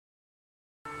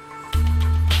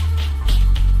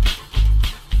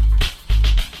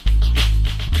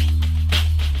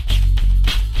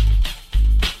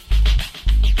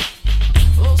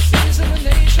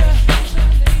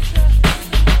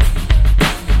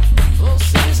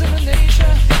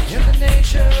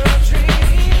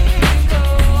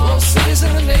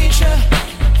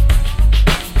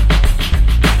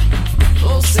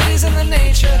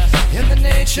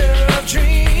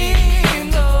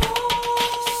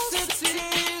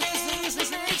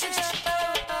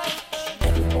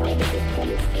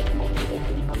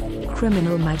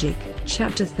Criminal Magic,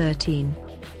 Chapter 13.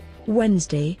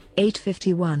 Wednesday,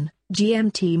 8:51,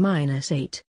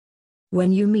 GMT-8.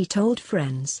 When you meet old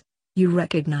friends, you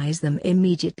recognize them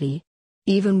immediately,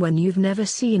 even when you've never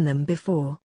seen them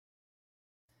before.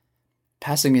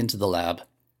 Passing into the lab,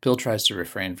 Bill tries to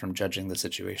refrain from judging the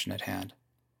situation at hand.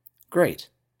 Great,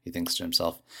 he thinks to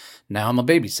himself. Now I'm a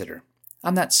babysitter.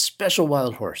 I'm that special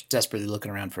wild horse desperately looking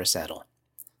around for a saddle.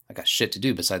 I got shit to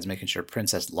do besides making sure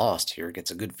Princess Lost here gets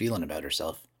a good feeling about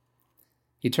herself.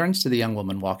 He turns to the young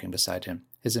woman walking beside him,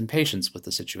 his impatience with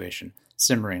the situation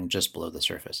simmering just below the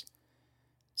surface.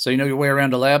 So you know your way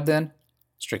around a lab, then?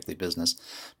 Strictly business.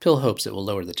 Pill hopes it will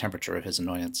lower the temperature of his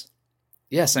annoyance.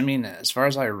 Yes, I mean, as far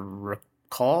as I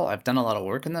recall, I've done a lot of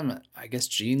work in them. I guess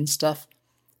gene stuff.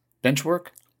 Bench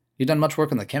work? You done much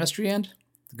work on the chemistry end?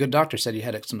 The good doctor said you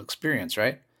had some experience,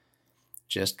 right?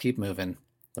 Just keep moving.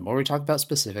 The more we talk about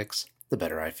specifics, the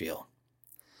better I feel.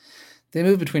 They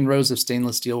move between rows of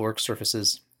stainless steel work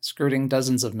surfaces, skirting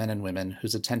dozens of men and women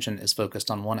whose attention is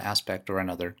focused on one aspect or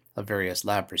another of various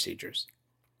lab procedures.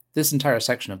 This entire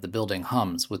section of the building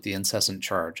hums with the incessant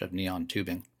charge of neon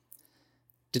tubing.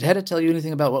 Did Hedda tell you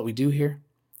anything about what we do here?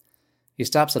 He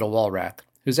stops at a wall rack,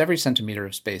 whose every centimeter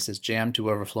of space is jammed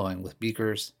to overflowing with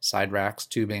beakers, side racks,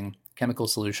 tubing, chemical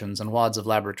solutions, and wads of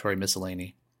laboratory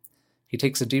miscellany. He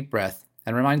takes a deep breath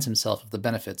and reminds himself of the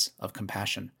benefits of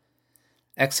compassion.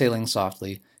 Exhaling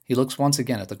softly, he looks once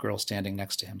again at the girl standing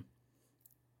next to him.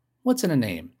 What's in a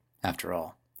name, after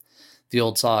all? The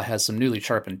old saw has some newly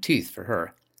sharpened teeth for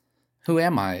her. Who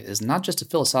am I is not just a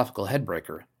philosophical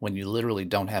headbreaker when you literally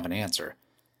don't have an answer.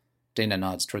 Dana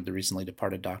nods toward the recently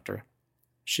departed doctor.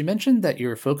 She mentioned that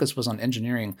your focus was on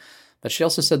engineering, but she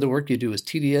also said the work you do is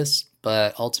tedious,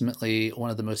 but ultimately one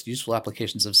of the most useful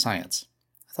applications of science.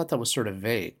 I thought that was sort of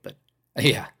vague, but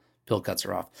yeah, Pill cuts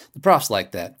her off. The prof's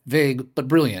like that. Vague, but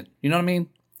brilliant. You know what I mean?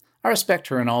 I respect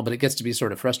her and all, but it gets to be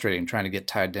sort of frustrating trying to get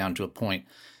tied down to a point.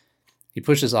 He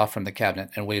pushes off from the cabinet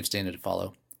and waves Dana to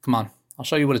follow. Come on, I'll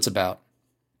show you what it's about.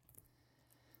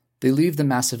 They leave the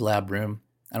massive lab room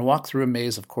and walk through a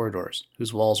maze of corridors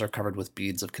whose walls are covered with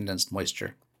beads of condensed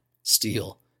moisture.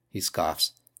 Steel, he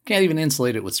scoffs. Can't even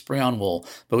insulate it with spray-on wool,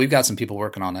 but we've got some people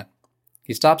working on it.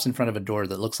 He stops in front of a door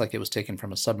that looks like it was taken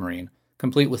from a submarine,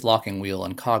 complete with locking wheel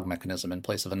and cog mechanism in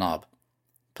place of a knob.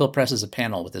 Pill presses a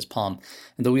panel with his palm,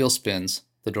 and the wheel spins,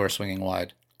 the door swinging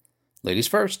wide. Ladies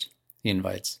first, he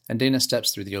invites, and Dana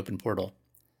steps through the open portal.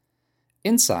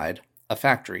 Inside, a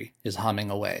factory is humming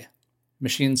away.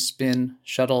 Machines spin,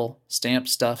 shuttle, stamp,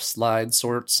 stuff, slide,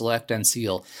 sort, select, and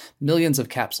seal millions of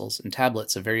capsules and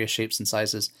tablets of various shapes and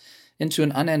sizes into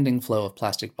an unending flow of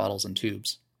plastic bottles and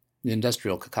tubes. The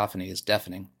industrial cacophony is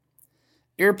deafening.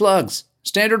 Earplugs!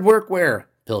 Standard workwear!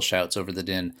 Pill shouts over the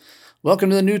din.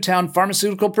 Welcome to the Newtown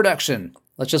pharmaceutical production.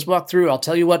 Let's just walk through. I'll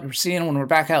tell you what we're seeing when we're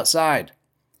back outside.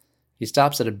 He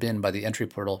stops at a bin by the entry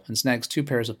portal and snags 2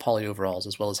 pairs of poly overalls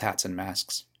as well as hats and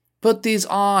masks. Put these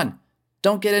on!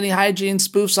 Don't get any hygiene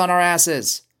spoofs on our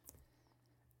asses!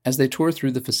 As they tour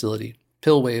through the facility,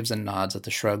 Pill waves and nods at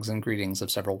the shrugs and greetings of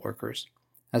several workers.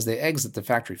 As they exit the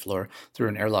factory floor through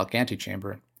an airlock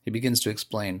antechamber, he begins to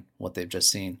explain what they've just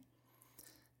seen.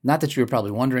 Not that you were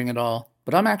probably wondering at all,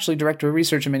 but I'm actually director of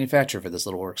research and manufacture for this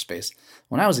little workspace.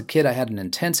 When I was a kid, I had an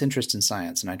intense interest in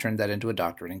science, and I turned that into a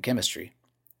doctorate in chemistry.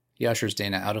 He ushers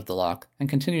Dana out of the lock and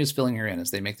continues filling her in as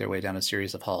they make their way down a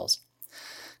series of halls.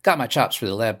 Got my chops for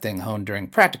the lab thing honed during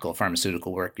practical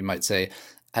pharmaceutical work, you might say.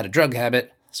 I had a drug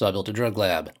habit, so I built a drug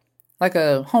lab. Like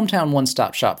a hometown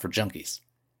one-stop shop for junkies.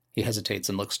 He hesitates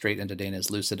and looks straight into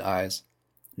Dana's lucid eyes.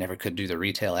 Never could do the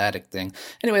retail addict thing.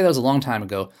 Anyway, that was a long time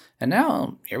ago, and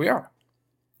now, here we are.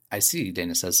 I see,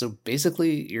 Dana says. So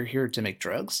basically, you're here to make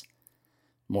drugs?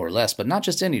 More or less, but not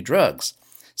just any drugs.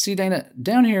 See, Dana,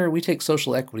 down here, we take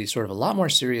social equity sort of a lot more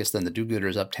serious than the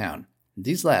do-gooders uptown. In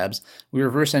these labs, we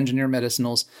reverse engineer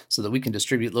medicinals so that we can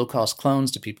distribute low-cost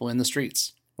clones to people in the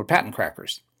streets. We're patent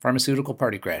crackers, pharmaceutical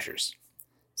party crashers.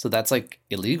 So that's like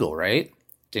illegal, right?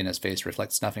 Dana's face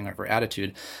reflects nothing of her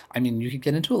attitude. I mean, you could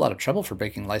get into a lot of trouble for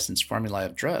breaking licensed formulae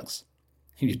of drugs.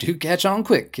 You do catch on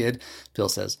quick, kid, Pill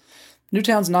says.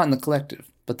 Newtown's not in the collective,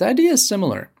 but the idea is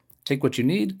similar. Take what you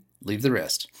need, leave the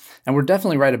rest. And we're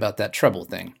definitely right about that trouble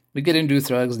thing. We get into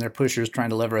thugs and their pushers trying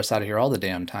to lever us out of here all the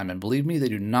damn time, and believe me, they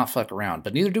do not fuck around,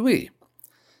 but neither do we.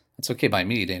 That's okay by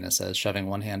me, Dana says, shoving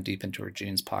one hand deep into her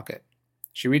jeans pocket.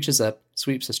 She reaches up,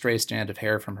 sweeps a stray strand of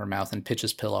hair from her mouth, and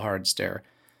pitches Pill a hard stare.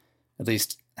 At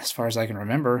least, as far as I can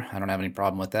remember, I don't have any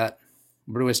problem with that.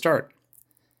 Where do I start?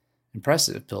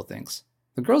 Impressive, Pill thinks.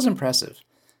 The girl's impressive.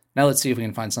 Now let's see if we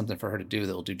can find something for her to do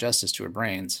that will do justice to her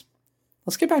brains.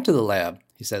 Let's get back to the lab,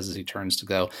 he says as he turns to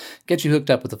go. Get you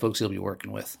hooked up with the folks you'll be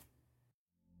working with.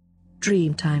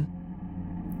 Dreamtime.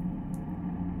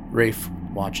 Rafe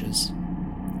watches.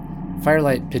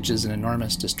 Firelight pitches an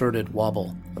enormous, distorted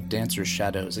wobble of dancers'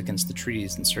 shadows against the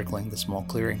trees encircling the small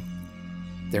clearing.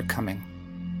 They're coming.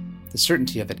 The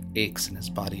certainty of it aches in his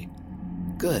body.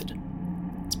 Good.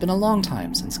 It's been a long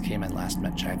time since Cayman last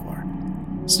met Jaguar.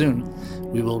 Soon,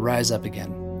 we will rise up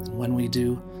again, and when we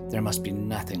do, there must be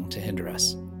nothing to hinder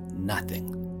us.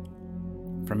 Nothing.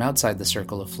 From outside the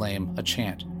circle of flame, a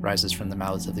chant rises from the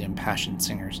mouths of the impassioned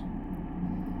singers.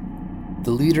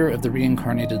 The leader of the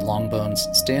reincarnated Longbones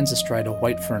stands astride a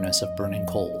white furnace of burning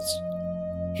coals.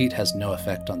 Heat has no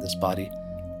effect on this body.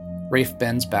 Rafe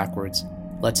bends backwards,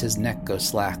 lets his neck go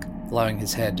slack, allowing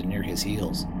his head to near his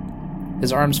heels.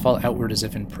 His arms fall outward as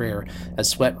if in prayer, as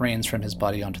sweat rains from his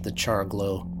body onto the char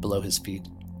glow below his feet.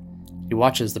 He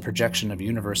watches the projection of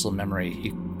universal memory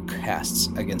he casts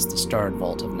against the starred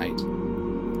vault of night.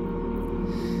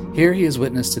 Here he is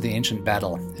witness to the ancient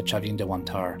battle at Chavin de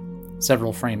Wantar.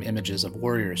 Several frame images of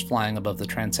warriors flying above the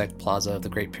transect plaza of the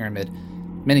Great Pyramid,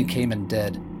 many Cayman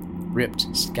dead,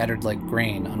 ripped, scattered like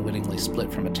grain unwittingly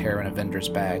split from a tear in a vendor's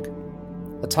bag.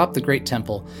 Atop the great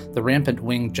temple, the rampant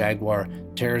winged jaguar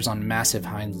tears on massive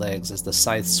hind legs as the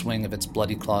scythe swing of its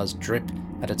bloody claws drip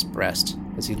at its breast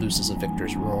as he looses a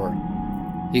victor's roar.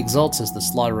 He exults as the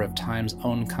slaughter of time's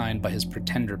own kind by his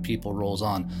pretender people rolls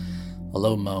on. A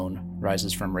low moan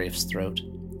rises from Rafe's throat.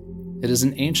 It is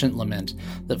an ancient lament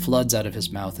that floods out of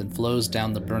his mouth and flows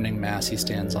down the burning mass he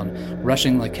stands on,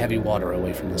 rushing like heavy water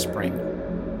away from the spring.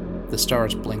 The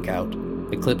stars blink out,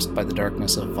 eclipsed by the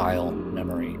darkness of vile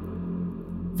memory.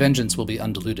 Vengeance will be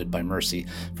undiluted by mercy.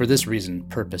 For this reason,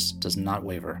 purpose does not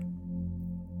waver.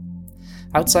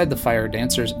 Outside the fire,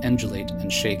 dancers undulate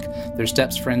and shake, their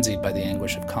steps frenzied by the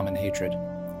anguish of common hatred.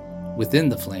 Within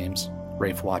the flames,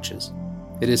 Rafe watches.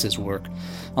 It is his work.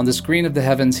 On the screen of the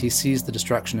heavens, he sees the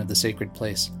destruction of the sacred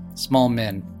place. Small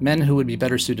men who would be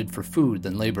better suited for food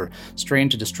than labor, strain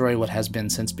to destroy what has been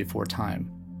since before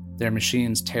time. Their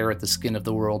machines tear at the skin of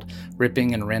the world,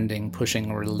 ripping and rending,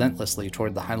 pushing relentlessly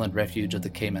toward the highland refuge of the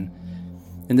Cayman.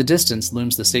 In the distance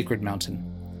looms the sacred mountain.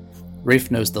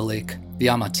 Rafe knows the lake. The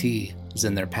Amati is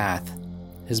in their path.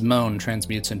 His moan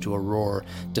transmutes into a roar.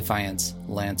 Defiance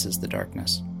lances the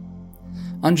darkness.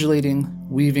 Undulating,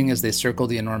 weaving as they circle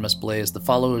the enormous blaze, the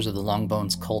followers of the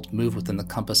Longbones cult move within the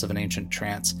compass of an ancient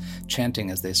trance, chanting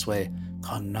as they sway,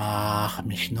 "Kanach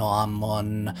mich no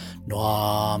amon,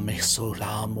 no mich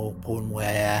solamo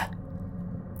ponwe."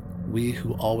 We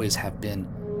who always have been,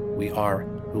 we are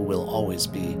who will always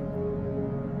be.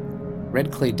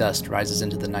 Red clay dust rises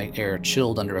into the night air,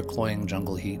 chilled under a cloying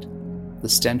jungle heat. The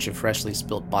stench of freshly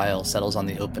spilt bile settles on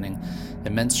the opening.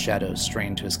 Immense shadows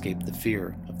strain to escape the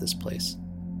fear of this place.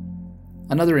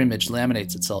 Another image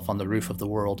laminates itself on the roof of the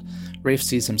world. Rafe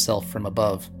sees himself from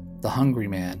above, the hungry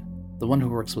man, the one who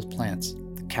works with plants,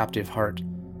 the captive heart,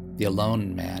 the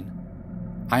alone man.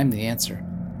 I am the answer,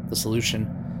 the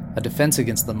solution, a defense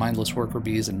against the mindless worker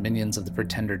bees and minions of the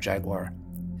pretender jaguar.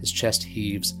 His chest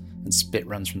heaves, and spit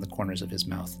runs from the corners of his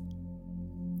mouth.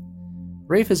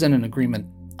 Rafe is in an agreement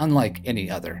unlike any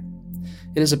other.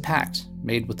 It is a pact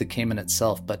made with the Cayman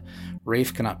itself, but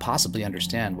Rafe cannot possibly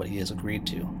understand what he has agreed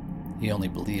to. He only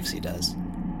believes he does.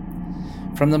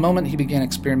 From the moment he began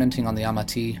experimenting on the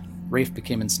Amati, Rafe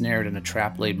became ensnared in a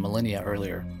trap laid millennia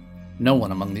earlier. No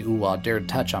one among the Uwa dared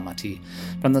touch Amati.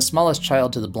 From the smallest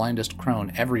child to the blindest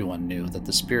crone, everyone knew that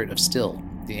the spirit of Still,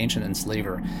 the ancient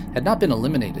enslaver, had not been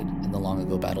eliminated in the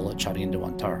long-ago battle at Chavin de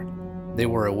Wantar. They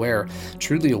were aware,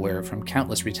 truly aware from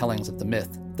countless retellings of the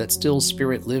myth, that Still's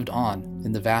spirit lived on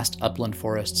in the vast upland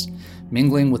forests,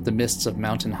 mingling with the mists of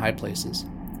mountain high places.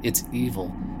 Its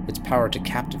evil, its power to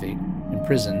captivate,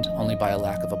 imprisoned only by a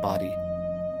lack of a body.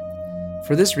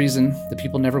 For this reason, the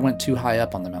people never went too high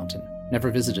up on the mountain,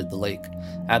 never visited the lake,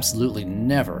 absolutely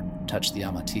never touched the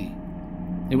Amati.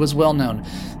 It was well known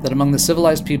that among the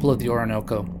civilized people of the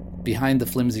Orinoco, behind the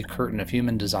flimsy curtain of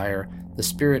human desire, the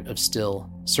spirit of Still,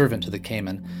 servant to the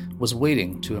Cayman, was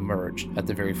waiting to emerge at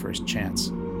the very first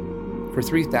chance. For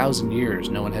 3,000 years,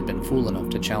 no one had been fool enough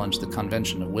to challenge the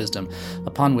convention of wisdom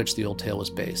upon which the old tale was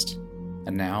based.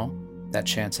 And now, that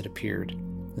chance had appeared,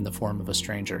 in the form of a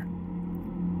stranger.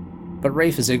 But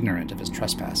Rafe is ignorant of his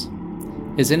trespass.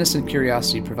 His innocent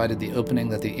curiosity provided the opening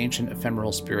that the ancient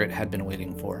ephemeral spirit had been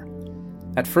waiting for.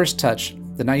 At first touch,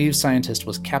 the naive scientist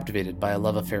was captivated by a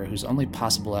love affair whose only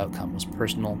possible outcome was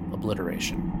personal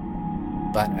obliteration.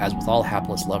 But, as with all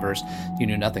hapless lovers, he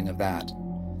knew nothing of that.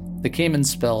 The Cayman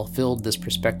spell filled this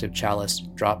prospective chalice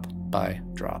drop by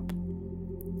drop.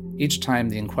 Each time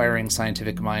the inquiring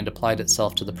scientific mind applied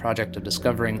itself to the project of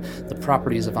discovering the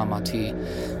properties of Amati,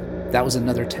 that was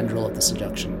another tendril of the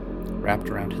seduction. wrapped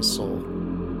around his soul.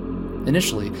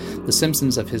 Initially, the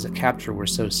symptoms of his capture were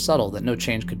so subtle that no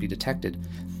change could be detected.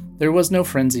 There was no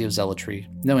frenzy of zealotry,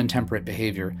 no intemperate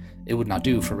behavior. It would not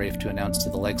do for Rafe to announce to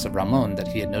the likes of Ramon that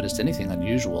he had noticed anything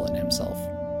unusual in himself.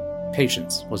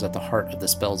 Patience was at the heart of the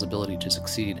spell's ability to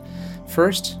succeed.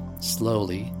 First,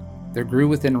 slowly, there grew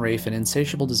within Rafe an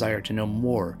insatiable desire to know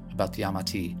more about the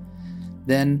Amati.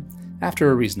 Then, after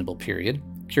a reasonable period,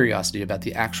 curiosity about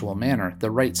the actual manner,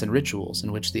 the rites and rituals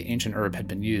in which the ancient herb had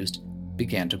been used,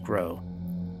 began to grow.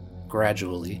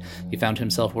 Gradually, he found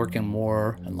himself working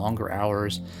more and longer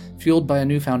hours, fueled by a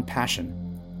newfound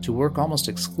passion to work almost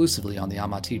exclusively on the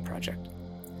Amati project.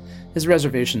 His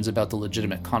reservations about the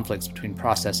legitimate conflicts between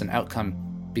process and outcome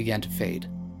began to fade.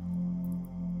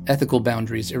 Ethical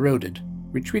boundaries eroded,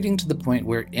 retreating to the point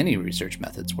where any research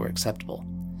methods were acceptable.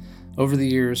 Over the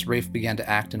years, Rafe began to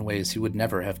act in ways he would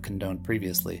never have condoned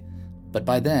previously, but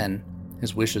by then,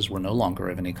 his wishes were no longer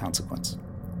of any consequence.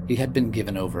 He had been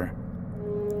given over.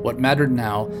 What mattered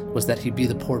now was that he be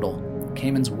the portal,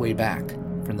 Cayman's way back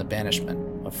from the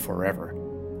banishment of forever.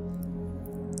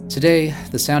 Today,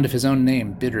 the sound of his own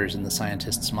name bitters in the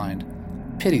scientist's mind.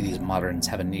 Pity these moderns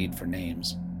have a need for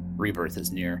names. Rebirth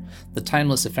is near. The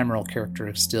timeless ephemeral character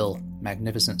of Still,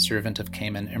 magnificent servant of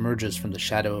Cayman, emerges from the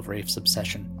shadow of Rafe's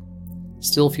obsession.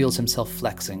 Still feels himself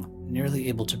flexing, nearly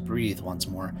able to breathe once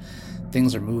more.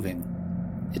 Things are moving.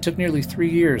 It took nearly 3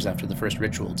 years after the first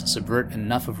ritual to subvert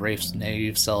enough of Rafe's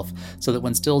naive self so that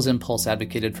when Still's impulse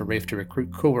advocated for Rafe to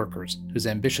recruit co-workers whose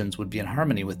ambitions would be in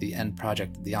harmony with the end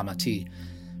project of the Amati,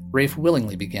 Rafe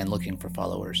willingly began looking for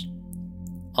followers.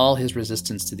 All his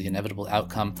resistance to the inevitable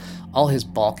outcome, all his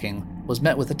balking, was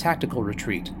met with a tactical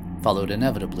retreat, followed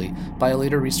inevitably by a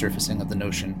later resurfacing of the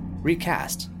notion,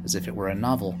 recast as if it were a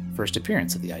novel first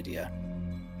appearance of the idea.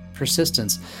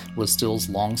 Persistence was Still's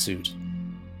long suit.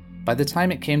 By the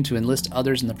time it came to enlist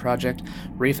others in the project,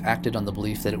 Rafe acted on the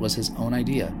belief that it was his own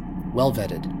idea, well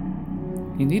vetted.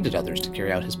 He needed others to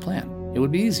carry out his plan. It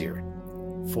would be easier.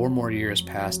 4 more years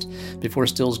passed before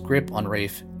Still's grip on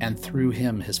Rafe, and through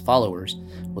him his followers,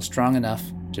 was strong enough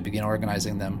to begin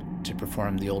organizing them to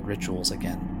perform the old rituals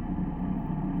again.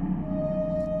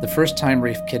 The first time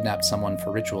Rafe kidnapped someone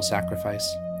for ritual sacrifice,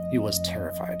 he was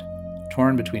terrified,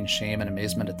 torn between shame and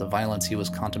amazement at the violence he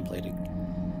was contemplating.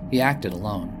 He acted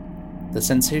alone. The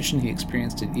sensation he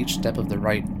experienced in each step of the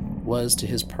rite was, to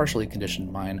his partially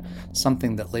conditioned mind,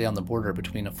 something that lay on the border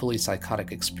between a fully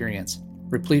psychotic experience,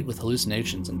 replete with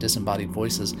hallucinations and disembodied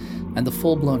voices, and the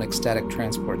full-blown ecstatic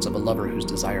transports of a lover whose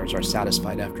desires are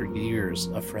satisfied after years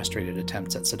of frustrated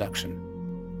attempts at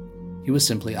seduction. He was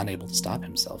simply unable to stop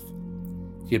himself.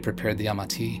 He had prepared the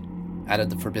Amati, added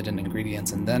the forbidden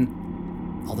ingredients, and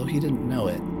then, although he didn't know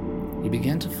it, he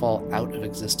began to fall out of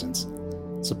existence,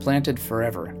 supplanted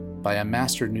forever by a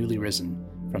master newly risen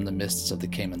from the mists of the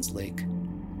Cayman's lake.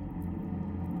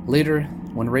 Later,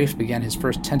 when Rafe began his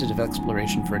first tentative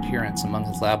exploration for adherence among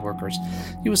his lab workers,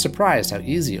 he was surprised how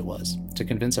easy it was to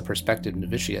convince a prospective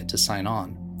novitiate to sign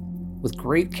on. With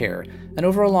great care, and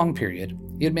over a long period,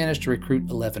 he had managed to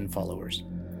recruit 11 followers.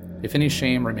 If any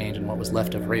shame remained in what was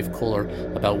left of Rafe Kohler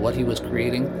about what he was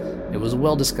creating, it was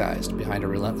well disguised behind a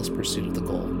relentless pursuit of the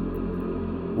goal.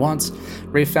 Once,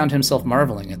 Rafe found himself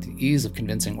marveling at the ease of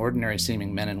convincing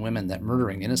ordinary-seeming men and women that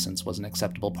murdering innocents was an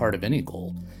acceptable part of any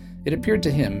goal. It appeared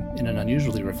to him, in an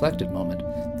unusually reflective moment,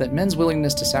 that men's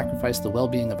willingness to sacrifice the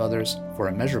well-being of others for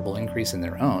a measurable increase in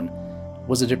their own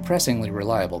was a depressingly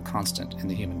reliable constant in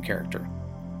the human character.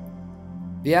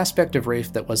 The aspect of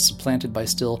Rafe that was supplanted by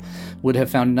Still would have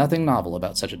found nothing novel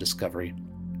about such a discovery.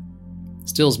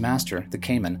 Still's master, the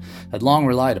Cayman, had long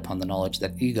relied upon the knowledge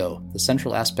that ego, the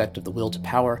central aspect of the will to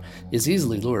power, is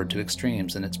easily lured to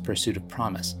extremes in its pursuit of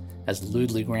promise, as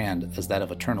lewdly grand as that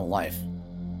of eternal life.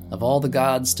 Of all the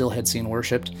gods Still had seen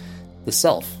worshipped, the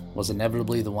self was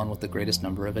inevitably the one with the greatest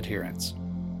number of adherents.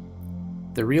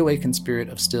 The reawakened spirit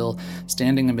of Still,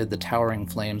 standing amid the towering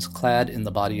flames, clad in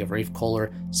the body of Rafe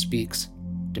Kohler, speaks,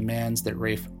 demands that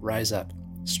Rafe rise up,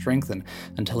 strengthen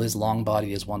until his long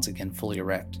body is once again fully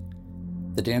erect.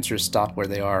 The dancers stop where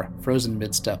they are, frozen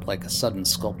mid-step like a sudden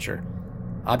sculpture.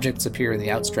 Objects appear in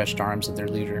the outstretched arms of their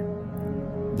leader.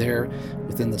 There,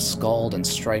 within the scald and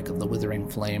strike of the withering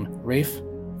flame, Rafe,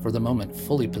 for the moment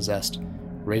fully possessed,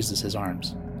 raises his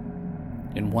arms.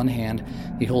 In one hand,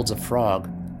 he holds a frog,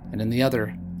 and in the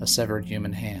other, a severed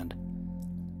human hand.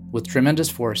 With tremendous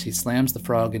force, he slams the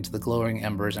frog into the glowing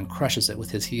embers and crushes it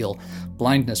with his heel,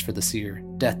 blindness for the seer,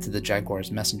 death to the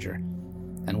jaguar's messenger.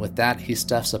 And with that, he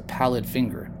stuffs a pallid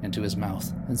finger into his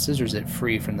mouth and scissors it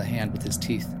free from the hand with his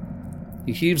teeth.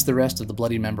 He heaves the rest of the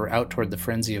bloody member out toward the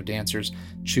frenzy of dancers,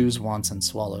 chews once and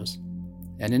swallows.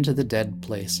 and into the dead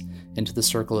place, into the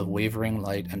circle of wavering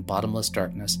light and bottomless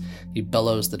darkness, he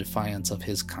bellows the defiance of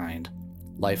his kind.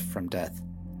 Life from death,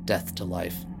 death to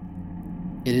life.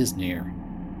 It is near.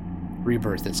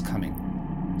 Rebirth is coming.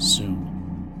 Soon.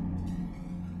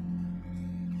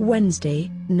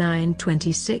 Wednesday,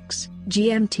 9:26,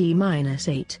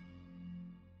 GMT-8.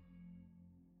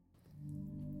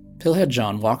 Pillhead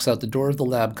John walks out the door of the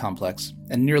lab complex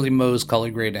and nearly mows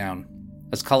Cully Gray down.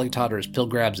 As Cully totters, Pill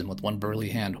grabs him with one burly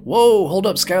hand. "Whoa, hold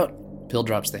up, Scout!" Pill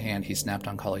drops the hand he snapped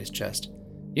on Cully's chest.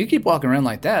 "You keep walking around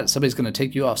like that, somebody's gonna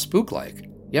take you off spook-like.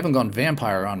 You haven't gone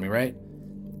vampire on me, right?"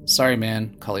 "Sorry,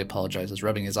 man," Cully apologizes,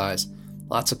 rubbing his eyes.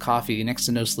 "Lots of coffee, next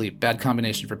to no sleep, bad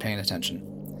combination for paying attention."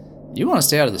 "You want to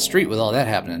stay out of the street with all that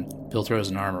happening." Pill throws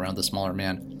an arm around the smaller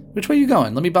man. "Which way you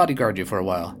going? Let me bodyguard you for a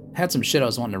while. Had some shit I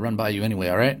was wanting to run by you anyway,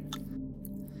 alright?"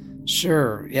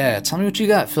 "Sure, yeah, tell me what you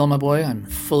got, Phil, my boy. I'm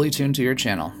fully tuned to your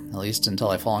channel, at least until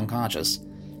I fall unconscious."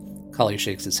 Cully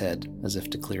shakes his head, as if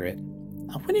to clear it.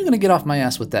 "When are you going to get off my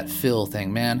ass with that Phil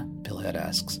thing, man?" Pillhead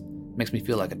asks. "Makes me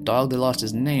feel like a dog that lost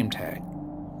his name tag."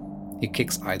 He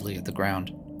kicks idly at the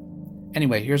ground.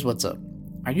 "Anyway, here's what's up.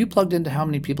 Are you plugged into how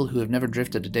many people who have never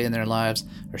drifted a day in their lives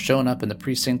are showing up in the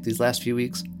precinct these last few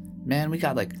weeks? Man, we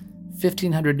got like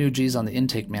 1,500 new Gs on the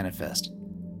intake manifest."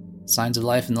 "Signs of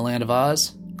life in the land of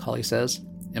Oz?" Cully says.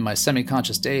 "In my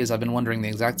semi-conscious days, I've been wondering the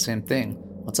exact same thing.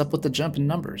 What's up with the jump in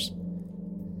numbers?"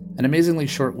 An amazingly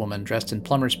short woman, dressed in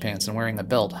plumber's pants and wearing a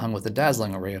belt hung with a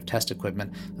dazzling array of test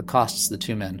equipment, accosts the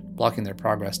two men, blocking their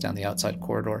progress down the outside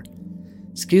corridor.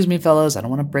 "Excuse me, fellows, I don't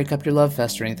want to break up your love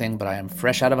fest or anything, but I am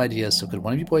fresh out of ideas, so could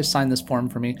one of you boys sign this form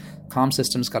for me? Comm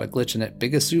system's got a glitch in it,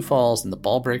 big as Sioux Falls, and the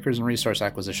ball breakers and resource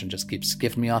acquisition just keep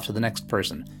skiffing me off to the next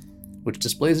person. Which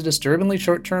displays a disturbingly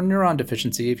short-term neuron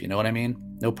deficiency, if you know what I mean.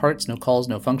 No parts, no calls,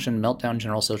 no function, meltdown,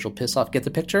 general social piss-off. Get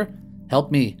the picture?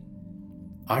 Help me."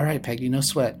 "All right, Peggy, no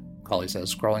sweat," Cully says,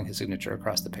 scrawling his signature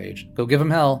across the page. "Go give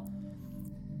him hell."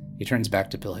 He turns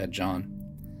back to Pillhead John.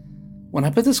 "When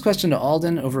I put this question to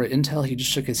Alden over at Intel, he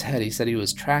just shook his head. He said he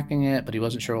was tracking it, but he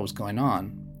wasn't sure what was going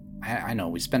on. I know,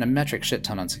 we spent a metric shit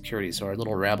ton on security, so our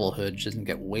little rabble hood doesn't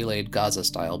get waylaid Gaza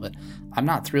style, but I'm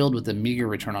not thrilled with the meager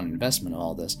return on investment of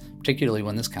all this, particularly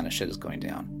when this kind of shit is going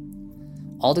down."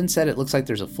 Alden said it looks like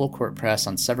there's a full-court press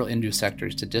on several Indu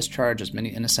sectors to discharge as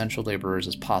many inessential laborers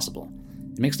as possible.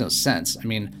 It makes no sense. I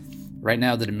mean, right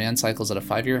now the demand cycle's at a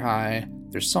 5-year high.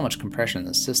 There's so much compression in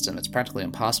the system, it's practically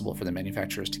impossible for the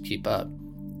manufacturers to keep up.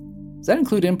 Does that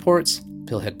include imports?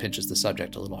 Pillhead pinches the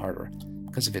subject a little harder.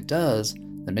 Because if it does,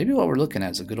 then maybe what we're looking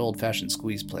at is a good old-fashioned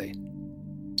squeeze play.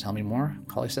 "Tell me more,"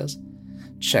 Cully says.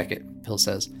 "Check it," Pill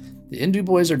says. "The Indu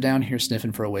boys are down here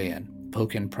sniffing for a way in.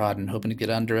 Poking, prodding, hoping to get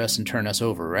under us and turn us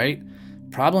over, right?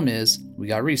 Problem is, we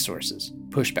got resources.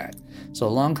 Pushback. So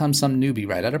along comes some newbie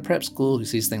right out of prep school who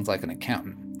sees things like an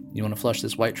accountant. You want to flush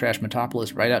this white trash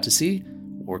metropolis right out to sea?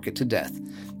 Work it to death.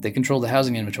 They control the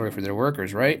housing inventory for their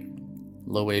workers, right?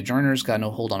 Low-wage earners got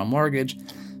no hold on a mortgage.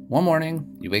 One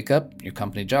morning, you wake up, your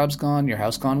company job's gone, your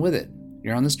house gone with it.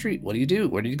 You're on the street. What do?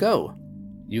 Where do you go?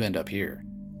 You end up here."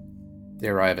 They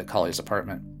arrive at Cully's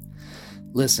apartment.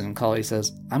 "Listen," Cully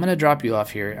says, "I'm going to drop you off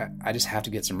here. I just have to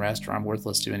get some rest or I'm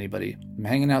worthless to anybody. I'm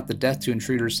hanging out the death to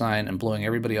intruders sign and blowing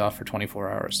everybody off for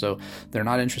 24 hours, so they're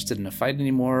not interested in a fight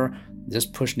anymore.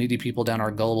 Just push needy people down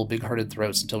our gullible, big-hearted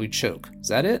throats until we choke. Is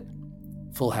that it?"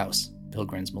 "Full house," Pill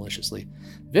grins maliciously.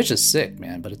 "Vicious sick,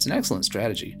 man, but it's an excellent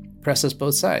strategy. Press us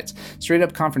both sides.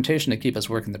 Straight-up confrontation to keep us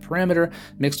working the perimeter,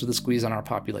 mixed with a squeeze on our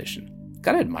population.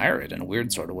 Gotta admire it in a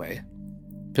weird sort of way."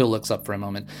 Pill looks up for a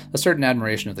moment. A certain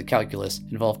admiration of the calculus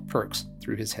involved perks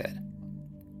through his head.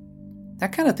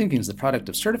 "That kind of thinking is the product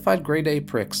of certified grade A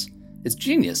pricks. It's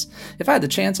genius. If I had the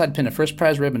chance, I'd pin a first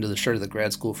prize ribbon to the shirt of the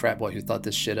grad school frat boy who thought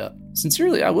this shit up.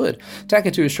 Sincerely, I would. Tack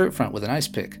it to his shirt front with an ice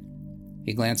pick."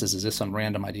 He glances as if some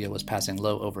random idea was passing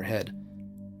low overhead.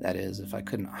 That is, if I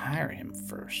couldn't hire him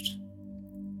first.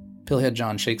 Pillhead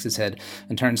John shakes his head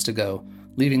and turns to go,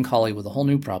 leaving Cully with a whole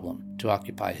new problem to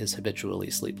occupy his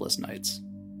habitually sleepless nights.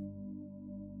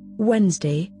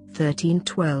 Wednesday,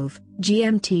 13/12,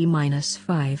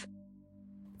 GMT-5.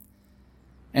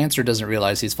 Answer doesn't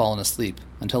realize he's fallen asleep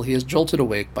until he is jolted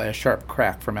awake by a sharp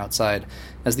crack from outside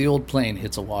as the old plane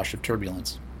hits a wash of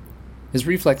turbulence. His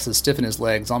reflexes stiffen his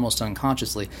legs almost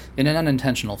unconsciously in an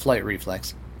unintentional flight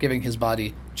reflex, giving his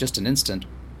body, just an instant,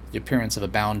 the appearance of a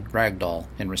bound rag doll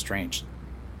in restraint.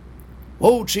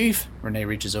 "Whoa, Chief!" Renee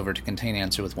reaches over to contain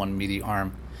Answer with one meaty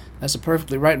arm. "That's a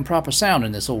perfectly right and proper sound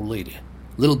in this old lady.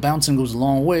 A little bouncing goes a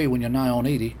long way when you're nigh on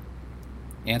 80.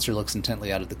 Answer looks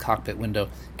intently out of the cockpit window,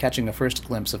 catching a first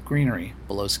glimpse of greenery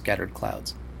below scattered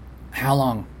clouds. "How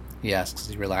long?" he asks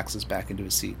as he relaxes back into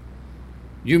his seat.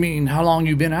 You mean how long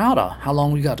you been out, or how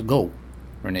long we got to go?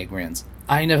 Renee grins.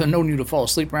 I ain't never known you to fall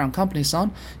asleep around company,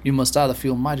 son. You must either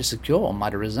feel mighty secure or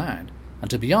mighty resigned. And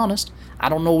to be honest, I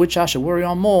don't know which I should worry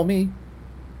on more, me.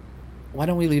 Why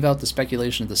don't we leave out the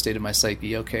speculation of the state of my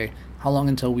psyche, okay? How long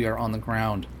until we are on the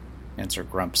ground? Answer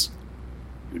grumps.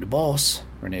 You the boss,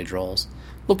 Renee drawls.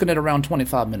 Looking at around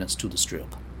 25 minutes to the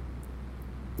strip.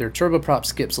 Their turboprop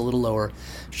skips a little lower,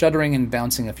 shuddering and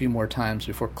bouncing a few more times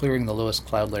before clearing the lowest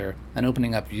cloud layer and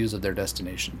opening up views of their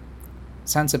destination.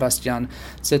 San Sebastian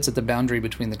sits at the boundary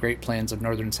between the Great Plains of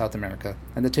northern South America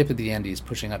and the tip of the Andes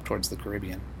pushing up towards the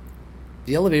Caribbean.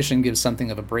 The elevation gives something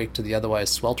of a break to the otherwise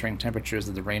sweltering temperatures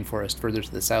of the rainforest further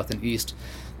to the south and east,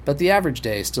 but the average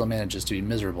day still manages to be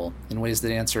miserable in ways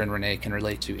that Answer and Renee can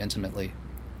relate to intimately.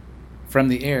 From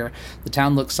the air, the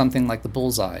town looks something like the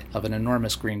bullseye of an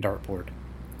enormous green dartboard.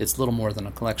 It's little more than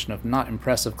a collection of not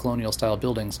impressive colonial-style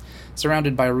buildings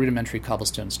surrounded by rudimentary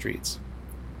cobblestone streets.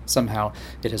 Somehow,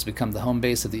 it has become the home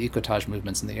base of the ecotage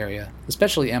movements in the area,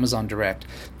 especially Amazon Direct,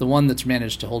 the one that's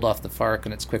managed to hold off the FARC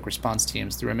and its quick response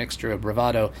teams through a mixture of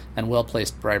bravado and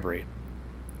well-placed bribery.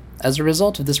 As a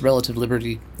result of this relative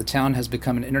liberty, the town has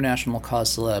become an international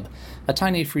cause célèbre, a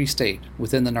tiny free state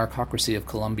within the narcocracy of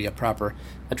Colombia proper,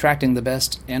 attracting the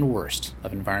best and worst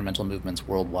of environmental movements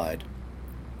worldwide.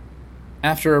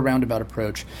 After a roundabout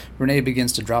approach, Renee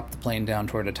begins to drop the plane down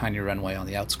toward a tiny runway on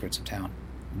the outskirts of town.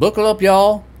 "Buckle up,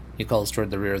 y'all," he calls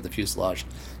toward the rear of the fuselage.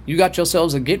 "You got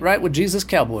yourselves a get-right-with-Jesus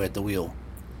cowboy at the wheel."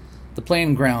 The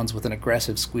plane grounds with an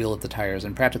aggressive squeal at the tires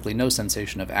and practically no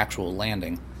sensation of actual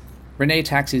landing. Renee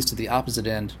taxis to the opposite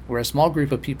end, where a small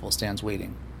group of people stands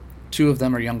waiting. Two of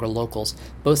them are younger locals,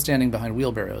 both standing behind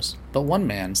wheelbarrows, but one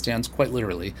man stands quite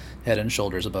literally head and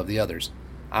shoulders above the others,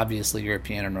 obviously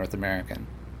European or North American.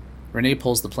 Renee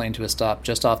pulls the plane to a stop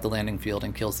just off the landing field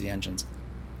and kills the engines.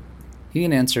 He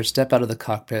and Answer step out of the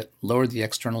cockpit, lower the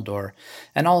external door,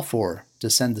 and all four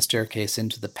descend the staircase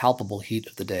into the palpable heat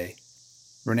of the day.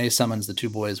 Renee summons the two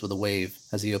boys with a wave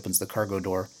as he opens the cargo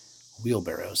door.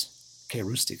 Wheelbarrows. Que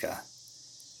rustica.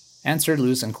 Answer,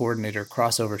 Luz, and Coordinator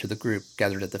cross over to the group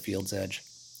gathered at the field's edge.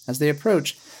 As they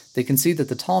approach, they can see that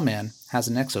the tall man has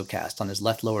an exocast on his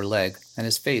left lower leg, and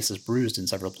his face is bruised in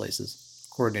several places.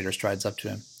 Coordinator strides up to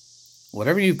him.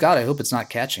 "Whatever you've got, I hope it's not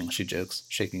catching," she jokes,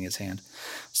 shaking his hand.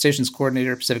 "Station's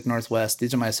Coordinator, Pacific Northwest.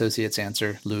 These are my associates,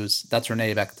 Answer, Luz. That's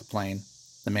Renee back at the plane."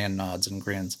 The man nods and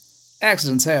grins.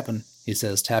 "Accidents happen," he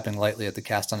says, tapping lightly at the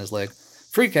cast on his leg.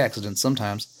 "Freak accidents,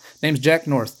 sometimes. Name's Jack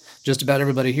North. Just about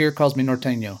everybody here calls me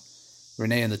Norteño."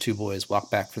 Renee and the two boys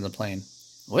walk back from the plane.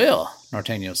 "Well,"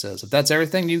 Norteño says, "if that's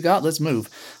everything you got, let's move.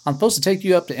 I'm supposed to take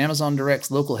you up to Amazon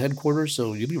Direct's local headquarters,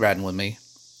 so you'll be riding with me."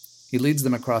 He leads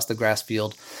them across the grass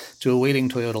field to a waiting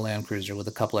Toyota Land Cruiser with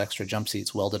a couple extra jump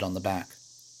seats welded on the back.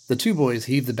 The two boys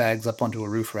heave the bags up onto a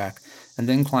roof rack and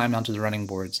then climb onto the running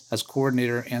boards as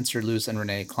Coordinator, Answer, Luz, and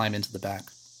Renee climb into the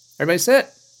back. "Everybody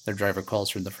sit," their driver calls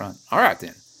from the front. "All right,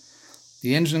 then."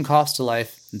 The engine coughs to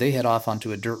life, and they head off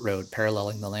onto a dirt road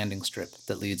paralleling the landing strip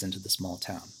that leads into the small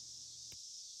town.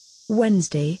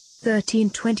 Wednesday,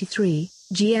 13:23,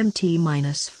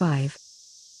 GMT-5.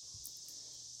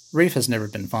 Rafe has never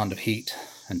been fond of heat,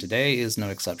 and today is no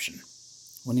exception.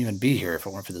 "Wouldn't even be here if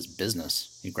it weren't for this business,"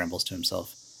 he grumbles to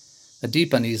himself. A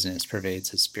deep uneasiness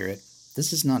pervades his spirit.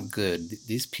 This is not good.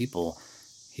 These people...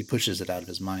 He pushes it out of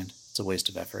his mind. It's a waste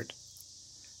of effort.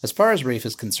 As far as Rafe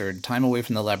is concerned, time away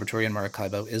from the laboratory in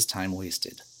Maracaibo is time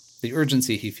wasted. The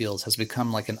urgency he feels has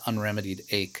become like an unremedied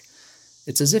ache.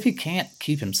 It's as if he can't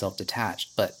keep himself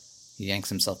detached, but he yanks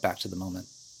himself back to the moment.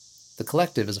 The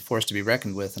collective is a force to be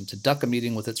reckoned with, and to duck a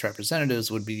meeting with its representatives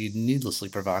would be needlessly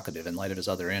provocative in light of his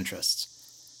other interests.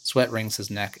 Sweat wrings his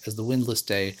neck as the windless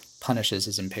day punishes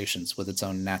his impatience with its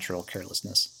own natural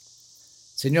carelessness.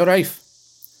 "Señor Rafe!"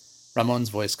 Ramon's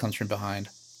voice comes from behind.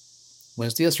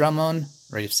 "Buenos dias, Ramon,"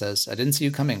 Rafe says. "I didn't see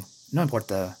you coming." "No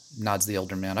importa," nods the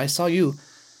older man. "I saw you."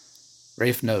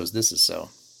 Rafe knows this is so.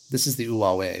 This is the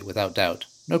Uwa way, without doubt.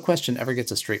 No question ever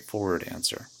gets a straightforward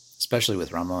answer, especially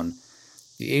with Ramon.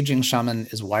 The aging shaman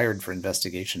is wired for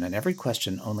investigation, and every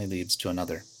question only leads to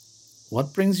another.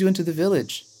 "What brings you into the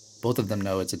village?" Both of them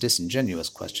know it's a disingenuous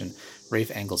question. Rafe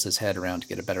angles his head around to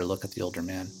get a better look at the older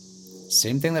man.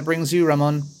 "Same thing that brings you,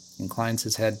 Ramon." Inclines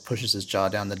his head, pushes his jaw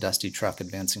down the dusty truck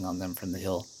advancing on them from the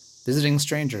hill. "Visiting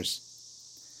strangers."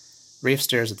 Rafe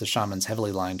stares at the shaman's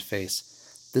heavily lined face.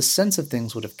 This sense of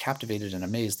things would have captivated and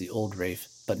amazed the old Rafe,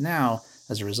 but now,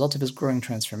 as a result of his growing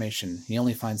transformation, he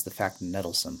only finds the fact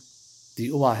nettlesome. The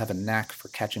Uwa have a knack for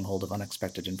catching hold of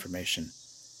unexpected information.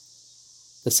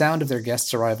 The sound of their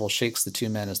guest's arrival shakes the two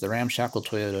men as the ramshackle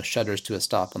Toyota shudders to a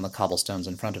stop on the cobblestones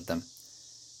in front of them.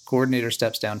 Coordinator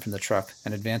steps down from the truck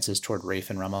and advances toward Rafe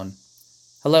and Ramon.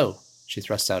 "Hello," she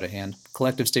thrusts out a hand.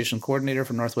 "Collective Station Coordinator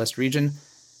from Northwest Region."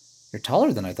 "You're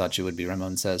taller than I thought you would be,"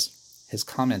 Ramon says. His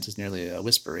comment is nearly a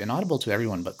whisper, inaudible to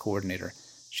everyone but Coordinator.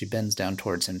 She bends down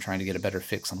towards him, trying to get a better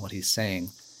fix on what he's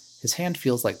saying. His hand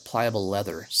feels like pliable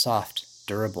leather, soft,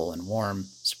 durable, and warm,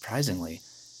 surprisingly.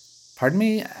 "Pardon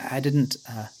me? I didn't,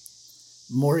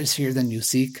 More is here than you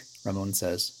seek," Ramon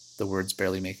says, the words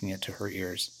barely making it to her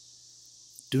ears.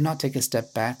 "Do not take a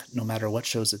step back, no matter what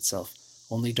shows itself.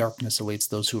 Only darkness awaits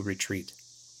those who retreat."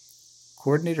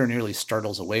 Coordinator nearly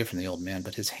startles away from the old man,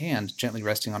 but his hand, gently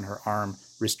resting on her arm,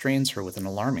 restrains her with an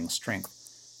alarming strength.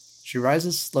 She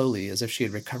rises slowly, as if she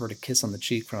had recovered a kiss on the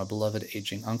cheek from a beloved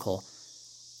aging uncle.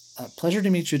 "Pleasure to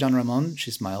meet you, Don Ramon,"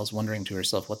 she smiles, wondering to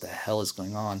herself what the hell is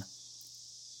going on.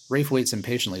 Rafe waits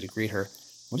impatiently to greet her.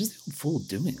 What is the old fool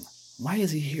doing? Why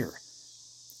is he here?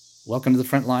 "Welcome to the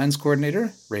front lines,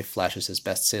 Coordinator," Rafe flashes his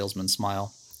best salesman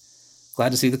smile.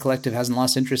 "Glad to see the collective hasn't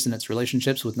lost interest in its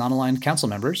relationships with non-aligned council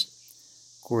members."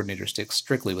 Coordinator sticks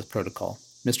strictly with protocol.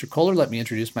 "Mr. Kohler, let me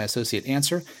introduce my associate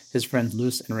Answer, his friends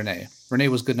Luce and Renee. Renee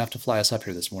was good enough to fly us up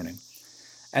here this morning."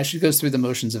 As she goes through the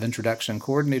motions of introduction,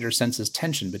 Coordinator senses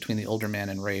tension between the older man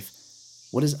and Rafe.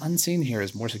 What is unseen here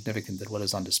is more significant than what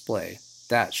is on display.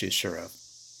 That she is sure of.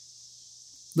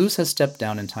 Luce has stepped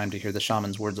down in time to hear the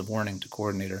shaman's words of warning to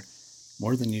Coordinator.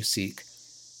 More than you seek.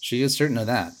 She is certain of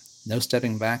that. No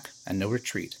stepping back and no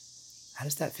retreat. How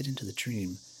does that fit into the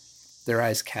dream? Their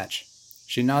eyes catch.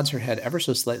 She nods her head ever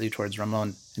so slightly towards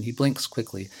Ramon, and he blinks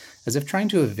quickly, as if trying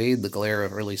to evade the glare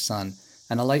of early sun,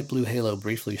 and a light blue halo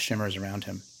briefly shimmers around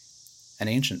him. An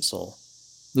ancient soul.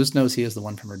 Luce knows he is the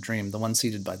one from her dream, the one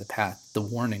seated by the path, the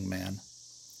warning man.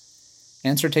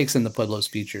 Answer takes in the Pueblo's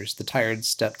features, the tired,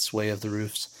 stepped sway of the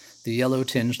roofs, the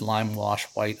yellow-tinged lime-wash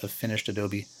white of finished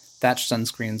adobe, thatched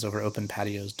sunscreens over open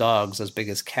patios, dogs as big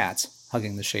as cats,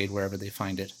 hugging the shade wherever they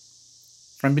find it.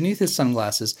 From beneath his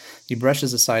sunglasses, he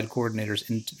brushes aside Coordinator's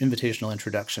invitational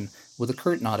introduction with a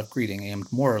curt nod of greeting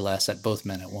aimed more or less at both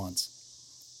men at once.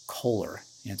 Kohler,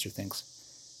 Answer thinks.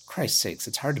 Christ's sakes,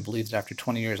 it's hard to believe that after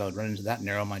 20 years I would run into that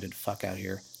narrow-minded fuck out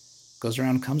here. Goes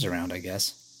around, comes around, I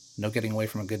guess. No getting away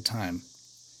from a good time.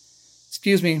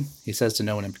 "Excuse me," he says to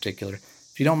no one in particular.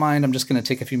 "If you don't mind, I'm just going to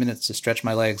take a few minutes to stretch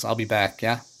my legs. I'll be back,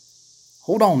 yeah?"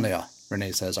 "Hold on there,"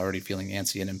 Renee says, already feeling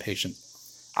antsy and impatient.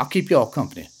 "I'll keep you all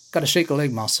company. Got to shake a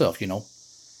leg myself, you know."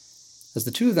 As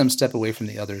the two of them step away from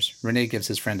the others, Renee gives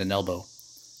his friend an elbow.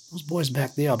 "Those boys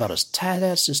back there are about as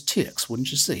tight-ass as ticks,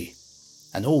 wouldn't you say?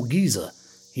 And old Geezer,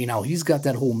 he's got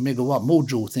that whole megawatt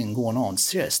mojo thing going on,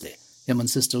 seriously. Him and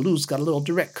Sister Lou's got a little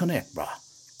direct connect, brah.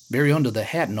 Very under the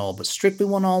hat and all, but strictly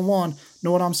one-on-one,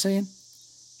 know what I'm saying?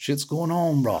 Shit's going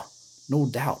on, brah. No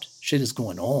doubt, shit is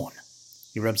going on."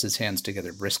 He rubs his hands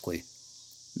together briskly.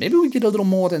 "Maybe we get a little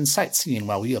more than sightseeing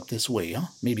while we up this way, huh?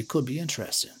 Maybe could be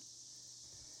interesting."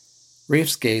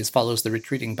 Rafe's gaze follows the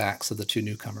retreating backs of the two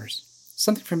newcomers.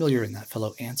 Something familiar in that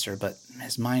fellow Answer, but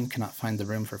his mind cannot find the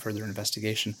room for further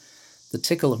investigation. The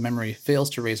tickle of memory fails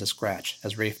to raise a scratch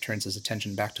as Rafe turns his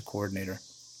attention back to Coordinator.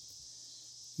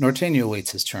 Norteño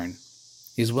waits his turn.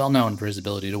 He's well known for his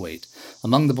ability to wait.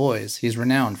 Among the boys, he's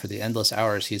renowned for the endless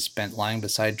hours he's spent lying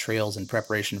beside trails in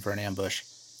preparation for an ambush.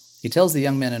 He tells the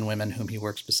young men and women whom he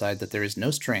works beside that there is no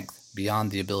strength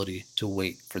beyond the ability to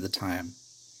wait for the time.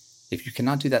 If you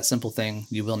cannot do that simple thing,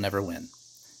 you will never win.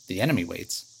 The enemy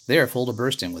waits. They are full to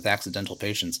bursting with accidental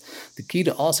patience. The key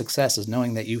to all success is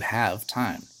knowing that you have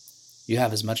time. You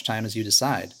have as much time as you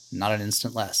decide, not an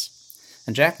instant less.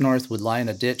 And Jack North would lie in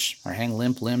a ditch or hang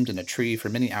limp-limbed in a tree for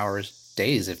many hours,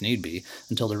 days if need be,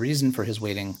 until the reason for his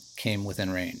waiting came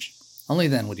within range. Only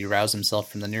then would he rouse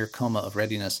himself from the near coma of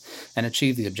readiness and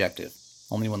achieve the objective.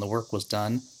 Only when the work was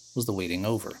done was the waiting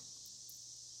over.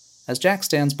 As Jack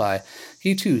stands by,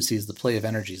 he too sees the play of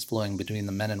energies flowing between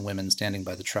the men and women standing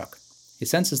by the truck. He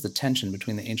senses the tension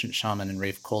between the ancient shaman and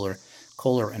Rafe Kohler.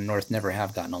 Kohler and North never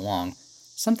have gotten along.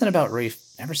 Something about Rafe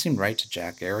never seemed right to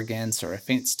Jack. Arrogance or a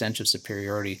faint stench of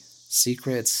superiority.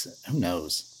 Secrets, who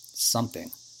knows? Something.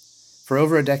 For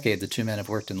over a decade, the two men have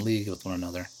worked in league with one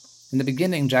another. In the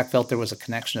beginning, Jack felt there was a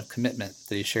connection of commitment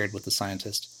that he shared with the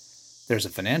scientist. There's a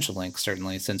financial link,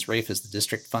 certainly, since Rafe is the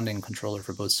district funding controller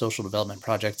for both social development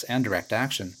projects and direct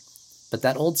action. But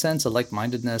that old sense of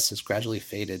like-mindedness has gradually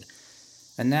faded.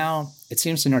 And now, it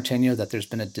seems to Norteño that there's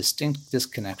been a distinct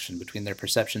disconnection between their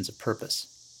perceptions of purpose.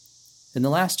 In the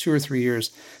last 2 or 3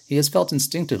 years, he has felt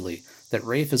instinctively that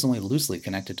Rafe is only loosely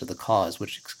connected to the cause,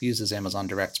 which excuses Amazon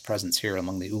Direct's presence here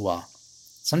among the Uwa.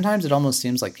 Sometimes it almost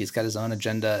seems like he's got his own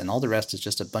agenda and all the rest is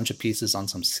just a bunch of pieces on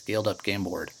some scaled-up game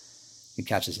board. He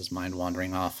catches his mind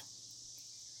wandering off.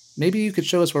 Maybe you could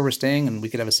show us where we're staying and we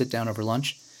could have a sit-down over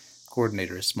lunch?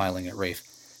 Coordinator is smiling at Rafe.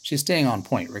 She's staying on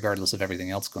point, regardless of everything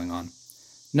else going on.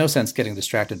 No sense getting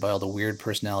distracted by all the weird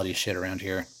personality shit around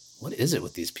here. What is it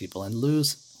with these people? And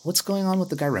Luz, what's going on with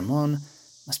the guy Ramon?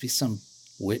 Must be some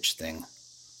witch thing.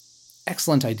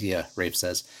 Excellent idea, Rafe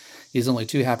says. He's only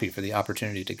too happy for the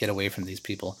opportunity to get away from these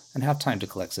people and have time to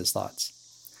collect his thoughts.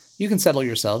 You can settle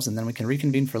yourselves, and then we can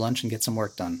reconvene for lunch and get some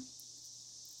work done.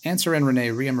 Answer and Renee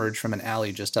reemerge from an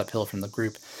alley just uphill from the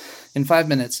group. In 5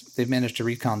 minutes, they've managed to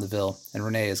recon the Ville, and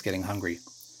Renee is getting hungry.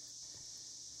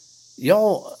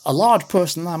 Y'all, a large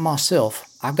person like myself,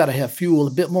 I've got to have fuel a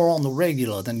bit more on the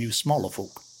regular than you smaller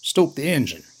folk. Stoke the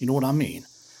engine, you know what I mean?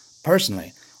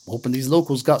 Personally, I'm hoping these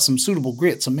locals got some suitable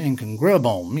grits a man can grub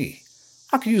on me.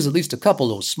 I could use at least a couple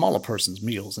of those smaller person's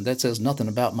meals, and that says nothing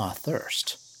about my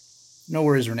thirst. No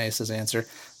worries, Renee says answer.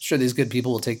 Sure these good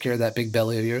people will take care of that big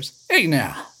belly of yours. Hey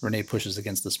now, Renee pushes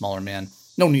against the smaller man.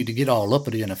 No need to get all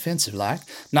uppity and offensive like.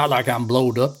 Not like I'm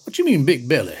blowed up. What you mean big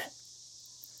belly?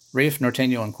 Rafe,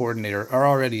 Norteño, and Coordinator are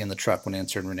already in the truck when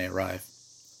Answer and Renee arrive.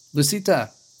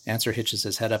 Lucita, Answer hitches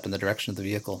his head up in the direction of the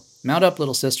vehicle. Mount up,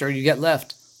 little sister, you get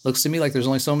left. Looks to me like there's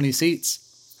only so many seats.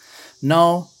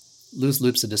 No, Luz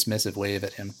loops a dismissive wave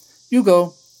at him. You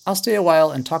go. I'll stay a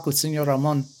while and talk with Senor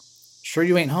Ramon. Sure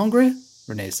you ain't hungry?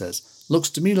 Renee says.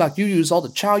 Looks to me like you use all the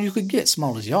chow you could get,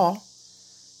 small as y'all.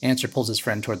 Answer pulls his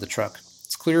friend toward the truck.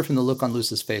 It's clear from the look on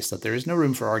Luz's face that there is no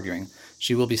room for arguing.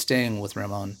 She will be staying with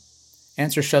Ramon.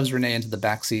 Answer shoves Renee into the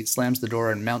back seat, slams the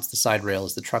door, and mounts the side rail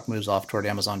as the truck moves off toward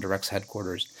Amazon Direct's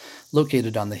headquarters,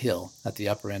 located on the hill at the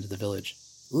upper end of the village.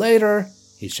 Later,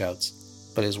 he shouts,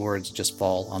 but his words just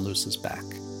fall on Luz's back.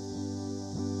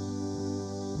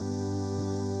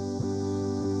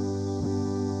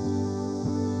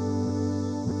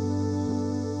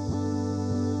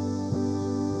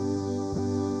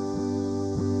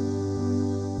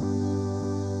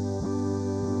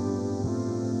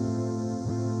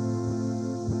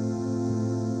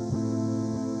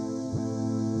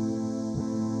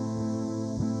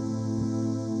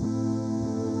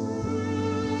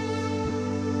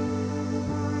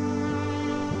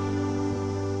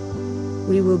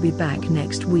 We will be back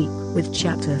next week with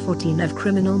Chapter 14 of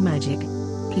Criminal Magic.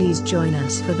 Please join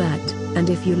us for that, and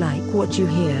if you like what you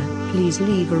hear, please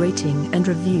leave a rating and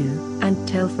review, and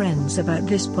tell friends about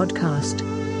this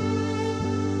podcast.